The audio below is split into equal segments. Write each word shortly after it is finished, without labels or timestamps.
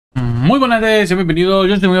Muy buenas tardes, bienvenidos,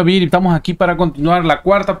 yo soy miHoYo y estamos aquí para continuar la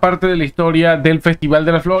cuarta parte de la historia del Festival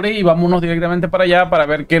de las Flores y vámonos directamente para allá para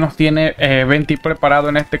ver qué nos tiene Venti preparado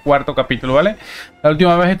en este cuarto capítulo, ¿vale? La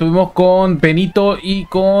última vez estuvimos con Benito y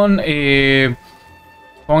con el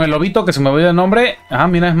lobito, que se me olvidó el nombre. Ajá,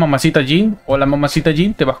 mira, es Mamacita Jean. Hola, Mamacita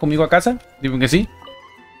Jean, ¿te vas conmigo a casa? Dime que sí.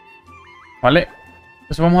 Vale,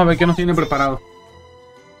 entonces vamos a ver qué nos tiene preparado.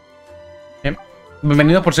 Bien.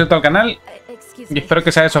 Bienvenidos, por cierto, al canal. Y espero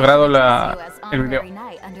que sea de su agrado el video.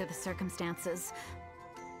 I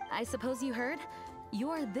suppose you heard?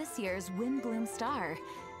 You're this year's Windbloom star.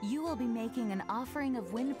 You will be making an offering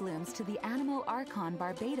of Windblooms to the Animo Archon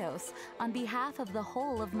Barbados on behalf of the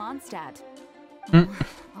whole of Mondstadt.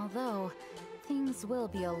 Although, things will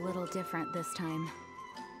be a little different this time.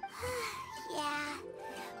 Yeah,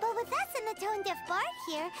 but with us in the Tone Deaf Bard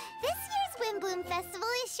here, this year's Windbloom Festival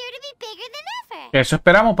is sure to be bigger than ever. Eso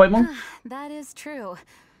esperamos, Paimon. That is true.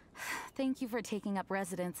 Thank you for taking up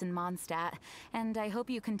residence in Mondstadt, and I hope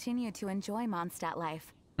you continue to enjoy Mondstadt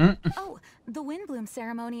life. Oh, the Windbloom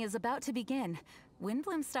ceremony is about to begin.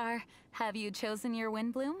 Windbloom Star, have you chosen your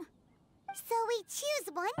Windbloom? So we choose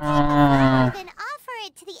one type of flower, then offer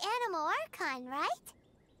it to the Animo Archon, right?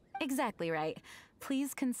 Exactly right.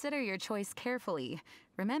 Please consider your choice carefully.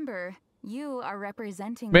 Remember, you are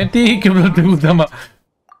representing... Venti, ¿qué no te gusta más?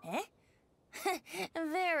 Eh?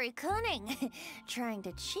 Very cunning. Trying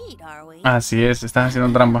to cheat, are we? Así es, estás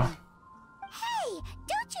haciendo trampa. Hey,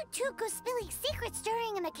 don't you two go spilling secrets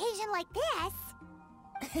during an occasion like this.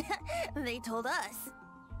 They told us.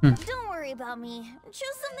 Don't worry about me.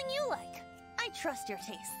 Choose something you like. I trust your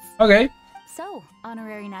tastes. Ok. So,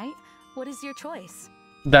 Honorary Knight, what is your choice?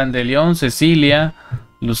 Dandelion, Cecilia,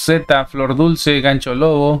 Luceta, Flor Dulce, Gancho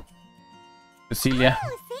Lobo, Cecilia.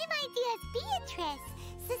 Oh, same idea as Beatrice.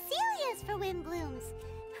 Cecilia's for Windblooms.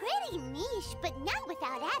 Pretty niche, but not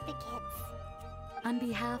without advocates. On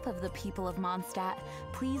behalf of the people of Mondstadt,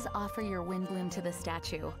 please offer your Windbloom to the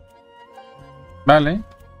statue. Vale.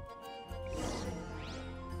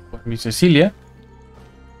 Pues mi Cecilia.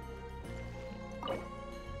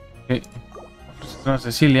 Ok. Ofrecer a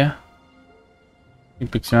Cecilia.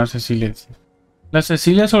 Inspeccionar Cecilia. Las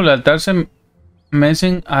Cecilias sobre el altar se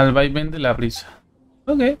mecen al vaivén de la brisa.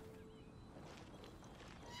 Ok.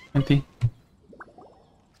 En ti.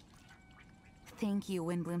 Thank you,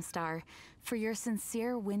 Windbloom Star, for your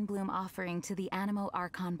sincere Windbloom offering to the Animo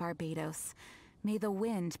Archon Barbados. May the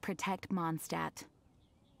wind protect Mondstadt.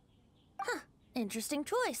 Huh. Interesting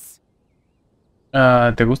choice.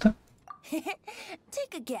 ¿Te gusta?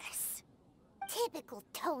 Take a guess. Typical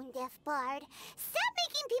Tone Deaf Bard. Stop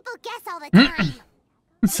making people guess all the time.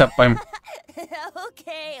 Zapaim.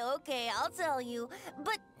 Okay, I'll tell you.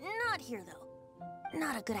 But not here, though.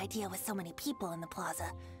 Not a good idea with so many people in the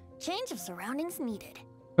plaza. Change of surroundings needed.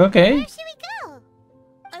 Okay. Where should we go?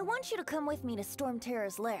 I want you to come with me to Storm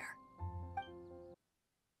Terror's lair.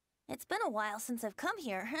 It's been a while since I've come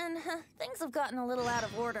here, and things have gotten a little out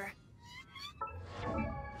of order.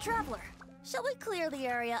 Traveler, shall we clear the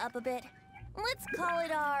area up a bit? Let's call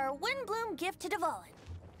it our Windbloom gift to Dvalin.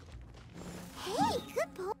 Hey, good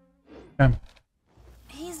point.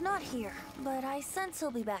 He's not here, but I sense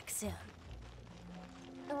he'll be back soon.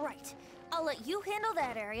 Right. I'll let you handle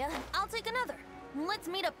that area. I'll take another. Let's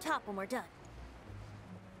meet up top when we're done.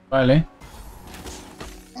 Vale.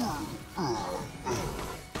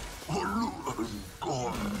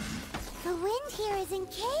 The wind here is in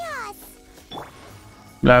chaos.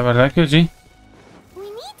 La verdad que sí. We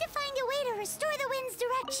need to find a way to restore the wind's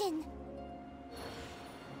direction.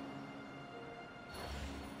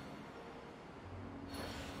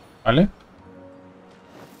 Vale.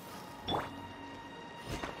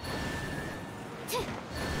 Okay,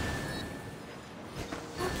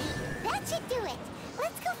 that should do it.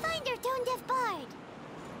 Let's go find our Tone Deaf Bard.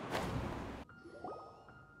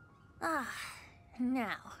 Ah,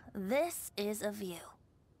 now, this is a view.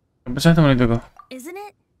 Empezaste bonito. Isn't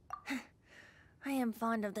it? I am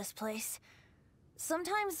fond of this place.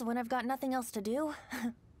 Sometimes when I've got nothing else to do,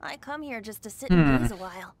 I come here just to sit and gaze a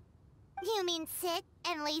while. You mean sit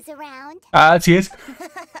and laze around? Así es.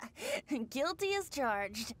 Guilty as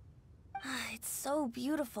charged. It's so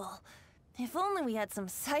beautiful. If only we had some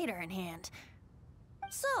cider in hand.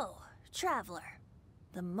 So, traveler,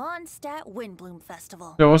 the Mondstadt Windbloom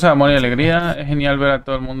Festival. Luego, amor y alegría. Es genial ver a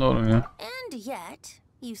todo el mundo reunido. And yet,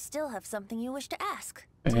 you still have something you wish to ask.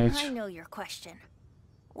 Bitch. I know your question.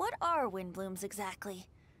 What are Windblooms exactly?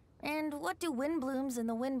 And what do Windblooms in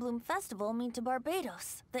the Windbloom Festival mean to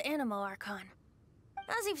Barbados, the Animo Archon?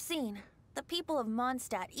 As you've seen, the people of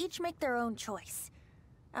Mondstadt each make their own choice.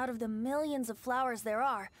 Out of the millions of flowers there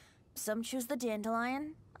are, some choose the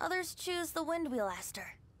dandelion, Others choose the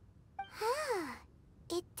Windwheelaster.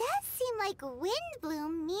 It does seem like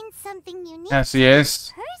Windbloom means something unique Así to es.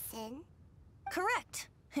 each person. Correct.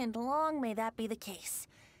 And long may that be the case.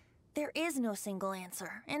 There is no single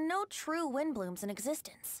answer, and no true Windblooms in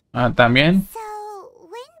existence. Ah, también. So,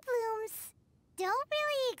 Windblooms don't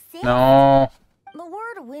really exist? No. The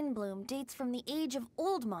word Windbloom dates from the age of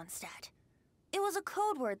Old Mondstadt. It was a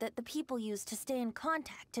code word that the people used to stay in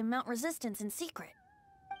contact and mount resistance in secret.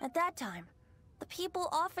 At that time, the people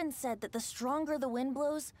often said that the stronger the wind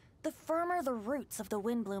blows, the firmer the roots of the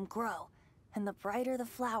Windbloom grow, and the brighter the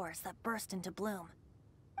flowers that burst into bloom.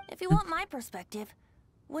 If you want my perspective,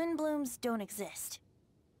 Windblooms don't exist.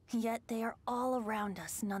 Yet they are all around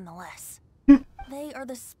us nonetheless. They are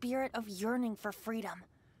the spirit of yearning for freedom,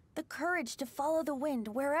 the courage to follow the wind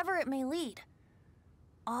wherever it may lead.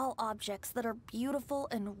 All objects that are beautiful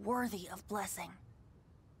and worthy of blessing.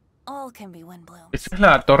 All can be Windblooms. ¿Esa es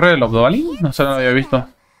la torre del Obdolin? No se lo había visto.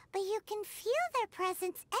 But you can feel their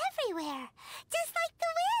presence everywhere, just like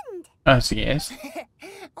the wind. Así es.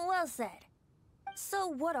 Well said. So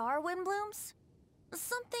what are Windblooms?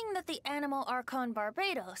 Something that the Animo Archon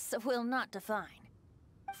Barbados will not define.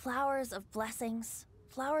 Flowers of blessings,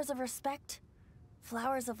 flowers of respect,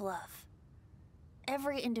 flowers of love.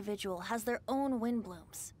 Every individual has their own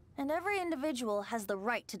Windblooms, and every individual has the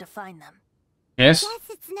right to define them. Yes. Guess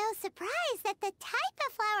it's no surprise that the type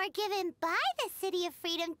of flower given by the City of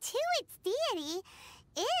Freedom to its deity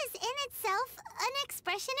is in itself an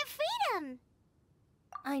expression of freedom.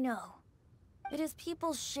 I know. It is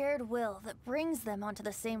people's shared will that brings them onto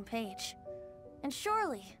the same page. And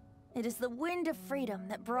surely, it is the wind of freedom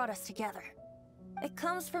that brought us together. It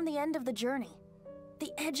comes from the end of the journey,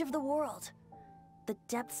 the edge of the world, the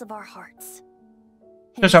depths of our hearts.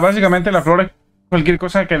 O sea, básicamente la flor es cualquier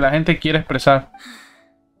cosa que la gente quiera expresar.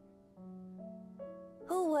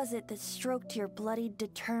 Who was it that stroked your bloodied,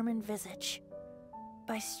 determined visage?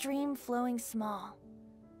 By stream flowing small,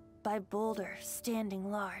 by boulder standing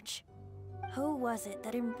large. Who was it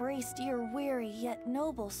that embraced your weary yet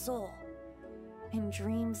noble soul? In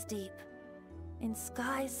dreams deep, in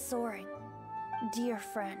skies soaring, dear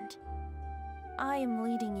friend, I am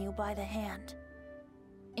leading you by the hand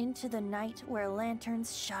into the night where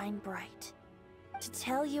lanterns shine bright, to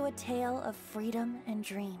tell you a tale of freedom and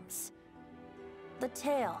dreams, the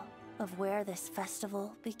tale of where this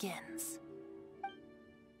festival begins.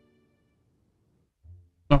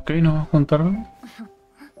 Ok, ¿nos vas a contarlo?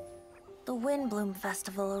 The Windbloom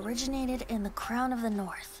Festival originated in the Crown of the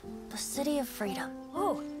North, the City of Freedom.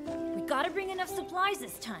 Oh, we gotta bring enough supplies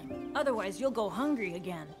this time. Otherwise, you'll go hungry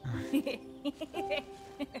again.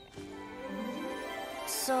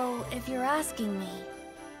 So, if you're asking me...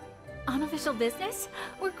 Unofficial business?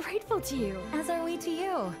 We're grateful to you. As are we to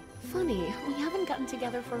you. Funny, we haven't gotten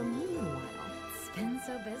together for a little while. It's been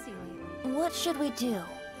so busy lately. What should we do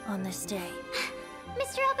on this day?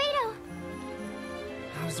 Mr. Albedo,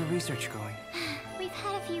 How's the research going? we've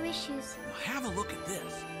had a few issues. Have a look at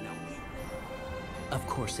this. Now, of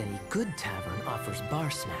course, any good tavern offers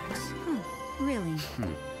bar snacks. Really?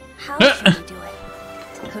 How should we do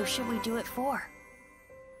it? Who should we do it for?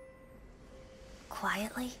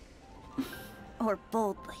 Quietly? Or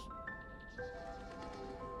boldly?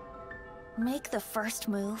 Make the first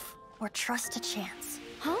move, or trust a chance.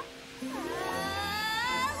 Huh?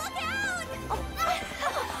 Look out!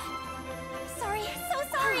 Sorry, so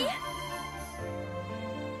sorry.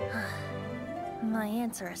 My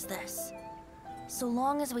answer is this. So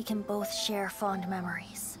long as we can both share fond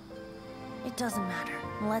memories. It doesn't matter.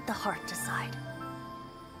 Let the heart decide.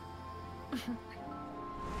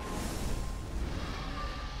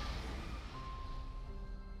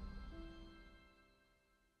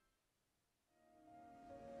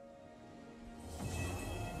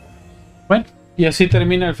 Bueno, y así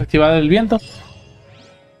termina el Festival del Viento.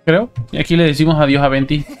 Creo. Y aquí le decimos adiós a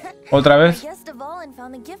Venti. Otra vez. Guest of Valen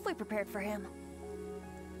found the gift we prepared for him.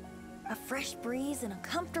 A fresh breeze in a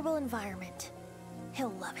comfortable environment.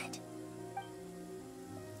 He'll love it.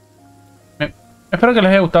 Espero que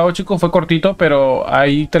les haya gustado, chicos. Fue cortito, pero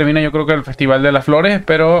ahí termina yo creo que el Festival de las Flores.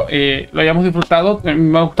 Espero lo hayamos disfrutado.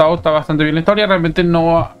 Me ha gustado, está bastante bien la historia. Realmente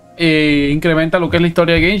no incrementa lo que es la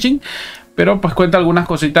historia de Genshin, pero pues cuenta algunas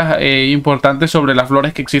cositas importantes sobre las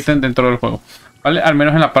flores que existen dentro del juego, ¿vale? Al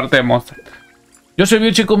menos en la parte de Monster. Yo soy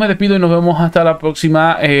Bill, chicos, me despido y nos vemos hasta la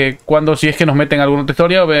próxima. Cuando, si es que nos meten alguna otra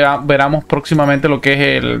historia, veremos próximamente lo que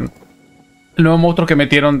es el nuevo monstruo que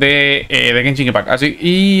metieron de Genshin Impact. Así,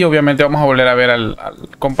 y obviamente vamos a volver a ver al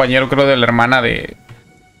compañero, creo, de la hermana del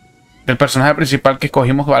personaje principal que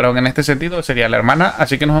escogimos varón en este sentido. Sería la hermana.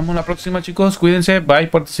 Así que nos vemos la próxima, chicos. Cuídense, bye,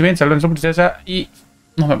 pórtense bien, salven su princesa y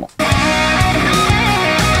Nos vemos.